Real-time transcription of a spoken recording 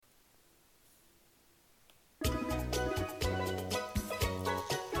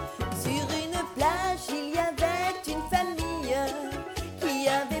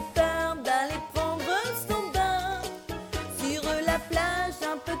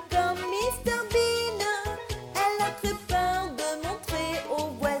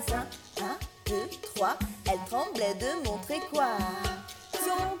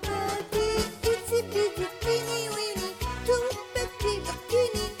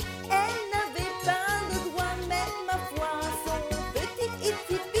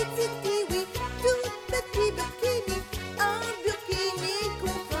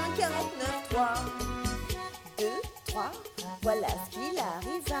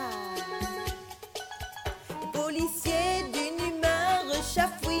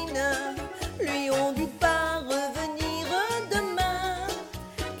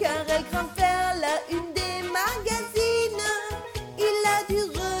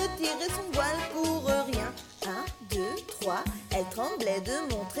tremblait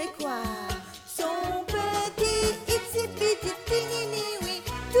de montrer quoi? Son petit Itsi Bikini, oui,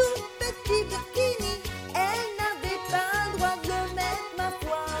 tout petit Bikini. Elle n'avait pas le droit de le mettre, ma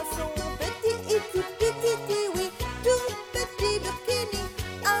foi. Son petit Itsi, oui, tout petit Bikini.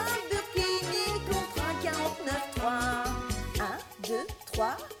 Un Bikini contre un 49.3. 1, 2,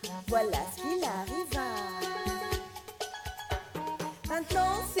 3, voilà ce qu'il arriva.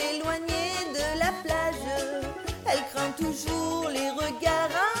 Maintenant s'éloigner de la plage, elle craint toujours les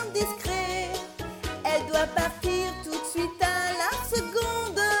regards indiscrets. Elle doit partir tout de suite à la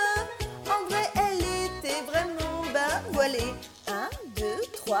seconde. En vrai, elle était vraiment voilée. 1, 2,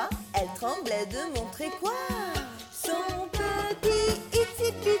 3, elle tremblait de montrer quoi? Son petit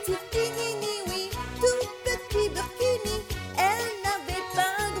Itsi Bikini, oui, tout petit Bikini. Elle n'avait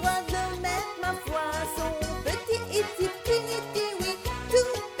pas le droit de le mettre, ma foi. Son petit Itsi Bikini, oui,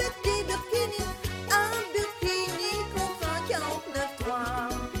 tout petit Bikini. Un Bikini contre un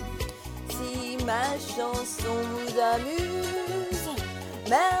 49.3. Si ma chanson vous amuse,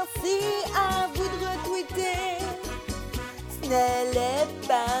 merci à vous de retweeter. Ce n'est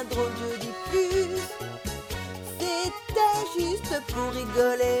pas drôle, je diffuse. C'était juste pour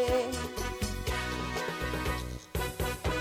rigoler.